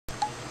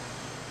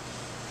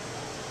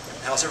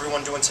How's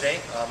everyone doing today?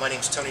 My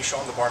name is Tony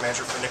Shaw. I'm the bar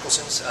manager for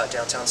Nicholson's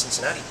downtown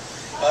Cincinnati.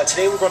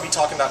 Today we're going to be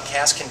talking about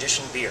cask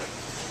conditioned beer.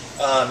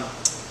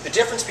 The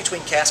difference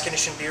between cask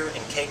conditioned beer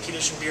and keg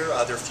conditioned beer,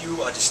 there are a few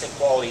distinct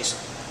qualities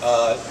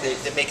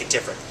that make it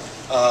different.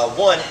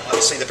 One,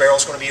 obviously the barrel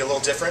is going to be a little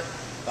different.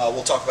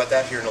 We'll talk about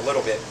that here in a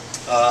little bit.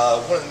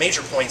 One of the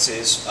major points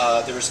is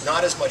there's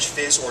not as much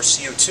fizz or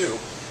CO2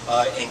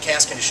 in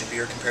cask conditioned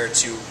beer compared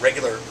to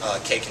regular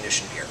keg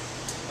conditioned beer.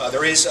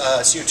 There is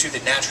CO2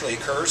 that naturally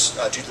occurs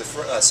due to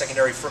the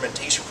secondary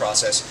fermentation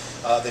process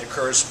that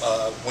occurs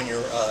when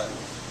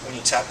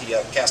you tap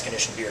the cask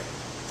conditioned beer.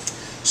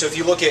 So if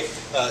you look at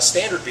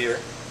standard beer,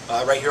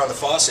 right here on the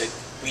faucet,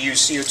 we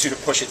use CO2 to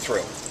push it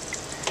through.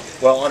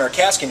 Well, on our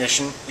cask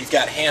condition, we've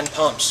got hand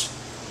pumps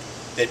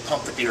that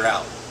pump the beer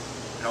out.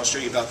 And I'll show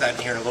you about that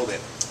here in a little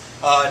bit.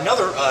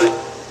 Another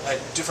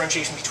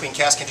differentiation between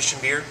cask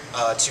conditioned beer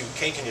to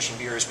keg conditioned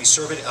beer is we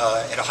serve it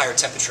at a higher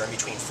temperature, in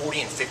between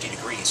 40 and 50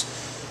 degrees,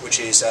 which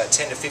is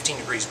 10 to 15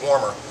 degrees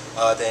warmer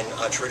than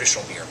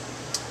traditional beer.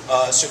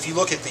 So if you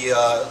look at the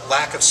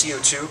lack of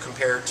CO2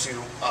 compared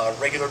to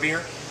regular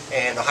beer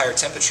and a higher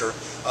temperature,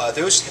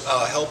 those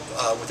help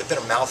with a bit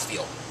of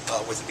mouthfeel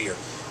with the beer.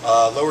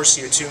 Lower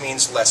CO2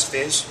 means less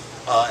fizz,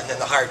 and then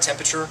the higher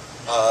temperature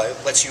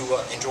lets you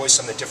enjoy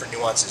some of the different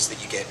nuances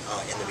that you get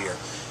in the beer.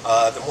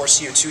 The more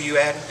CO2 you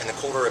add and the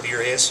colder a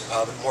beer is,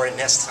 the more it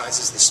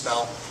anesthetizes the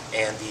smell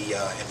and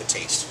the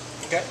taste.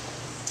 Okay?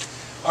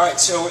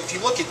 Alright, so if you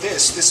look at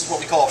this is what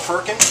we call a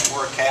firkin,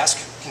 or a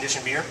cask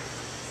conditioned beer.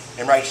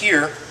 And right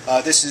here,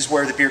 this is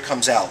where the beer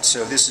comes out.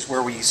 So this is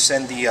where we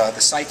send the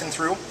siphon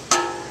through,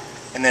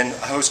 and then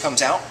a hose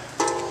comes out.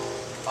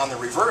 On the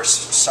reverse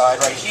side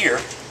right here,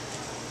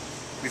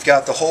 we've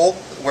got the hole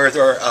where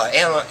our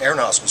air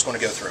nozzle is going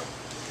to go through.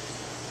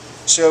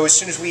 So as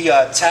soon as we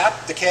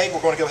tap the keg,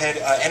 we're going to go ahead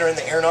and enter in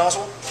the air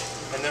nozzle,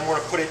 and then we're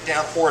going to put it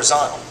down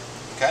horizontal.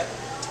 Okay?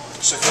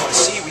 So if you want to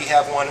see, we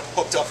have one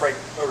hooked up right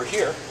over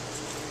here.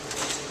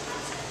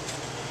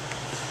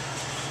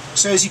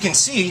 So as you can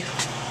see,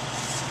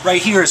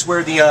 right here is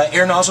where the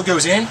air nozzle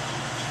goes in,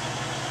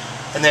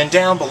 and then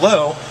down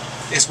below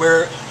is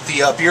where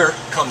the beer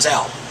comes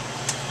out.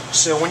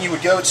 So when you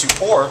would go to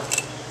pour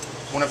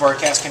one of our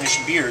cask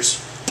conditioned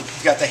beers,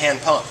 you've got the hand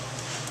pump,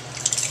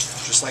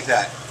 just like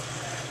that.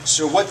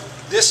 So what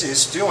this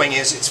is doing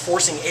is it's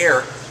forcing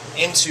air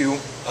into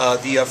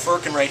the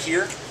firkin right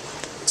here.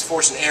 It's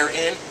forcing air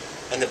in,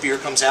 and the beer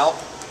comes out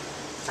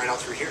right out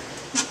through here.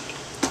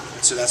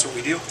 So that's what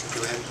we do.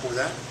 Go ahead and pour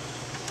that.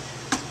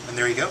 And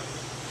there you go.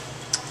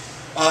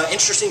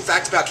 Interesting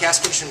fact about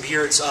cask conditioned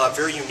beer, it's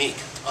very unique.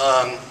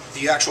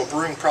 The actual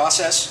brewing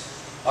process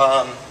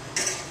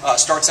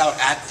starts out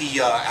at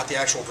the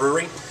actual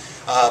brewery,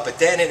 but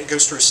then it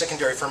goes through a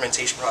secondary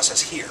fermentation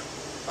process here.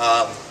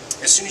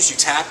 As soon as you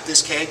tap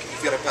this keg,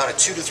 you've got about a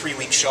 2 to 3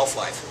 week shelf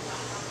life.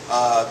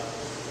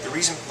 The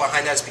reason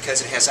behind that is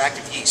because it has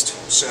active yeast.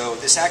 So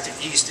this active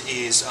yeast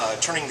is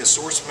turning the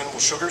source minimal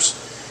sugars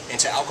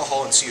into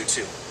alcohol and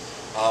CO2.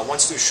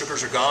 Once those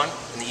sugars are gone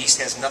and the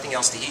yeast has nothing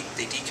else to eat,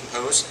 they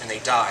decompose and they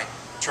die,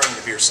 turning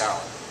the beer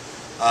sour.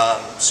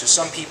 So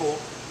some people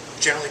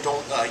generally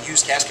don't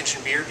use cask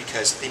conditioned beer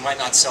because they might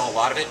not sell a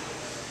lot of it,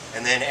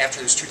 and then after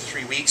those 2 to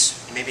 3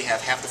 weeks, you maybe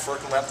have half the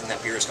firkin left and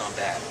that beer has gone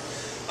bad.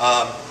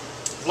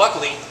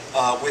 Luckily,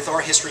 with our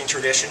history and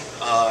tradition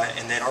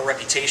and then our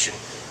reputation,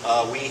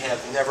 we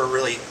have never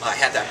really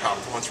had that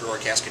problem going through our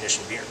cask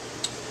conditioned beer.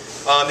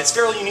 It's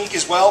fairly unique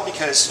as well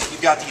because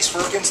you've got these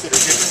firkins that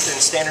are different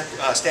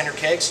than standard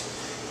kegs.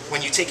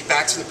 When you take it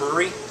back to the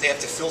brewery, they have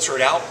to filter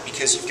it out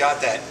because you've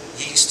got that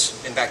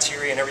yeast and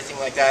bacteria and everything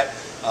like that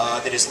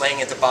that is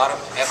laying at the bottom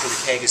after the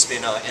keg has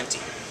been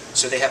emptied.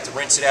 So they have to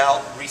rinse it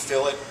out,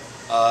 refill it,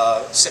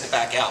 send it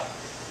back out.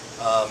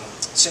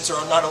 Since there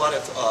are not a lot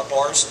of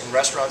bars and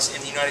restaurants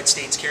in the United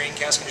States carrying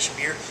cask conditioned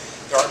beer,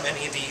 there aren't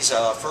many of these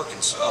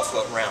firkins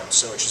floating around.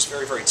 So it's just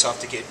very, very tough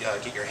to get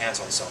your hands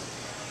on some.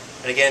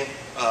 And again,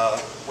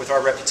 with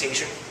our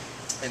reputation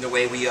and the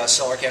way we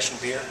sell our cask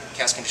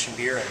conditioned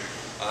beer, and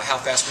how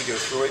fast we go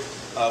through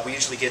it, we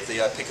usually get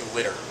the pick of the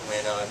litter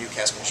when new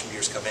cask conditioned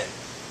beers come in.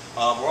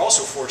 We're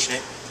also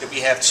fortunate that we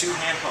have 2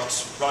 hand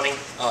pumps running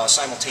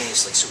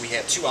simultaneously, so we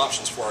have 2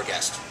 options for our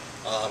guests.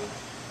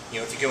 You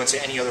know, if you go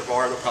into any other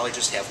bar, they'll probably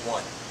just have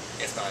one,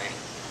 if not any.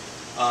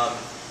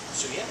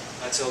 So yeah,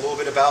 that's a little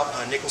bit about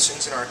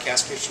Nicholson's and our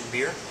cask conditioned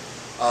beer.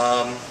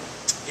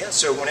 Yeah,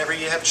 so whenever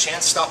you have a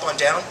chance, stop on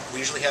down. We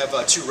usually have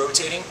 2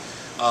 rotating.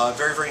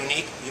 Very, very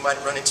unique. You might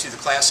run into the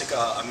classic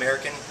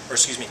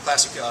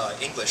classic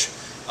English,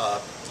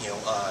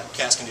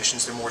 cask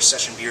conditions. They're more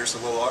session beers, the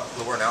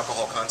lower in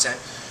alcohol content.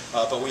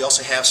 But we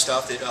also have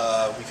stuff that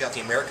we've got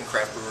the American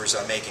craft brewers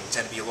making.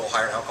 Tend to be a little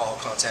higher in alcohol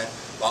content,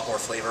 a lot more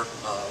flavor,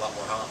 a lot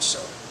more hops.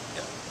 So,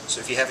 yeah. So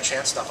if you have a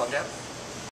chance, stop on down.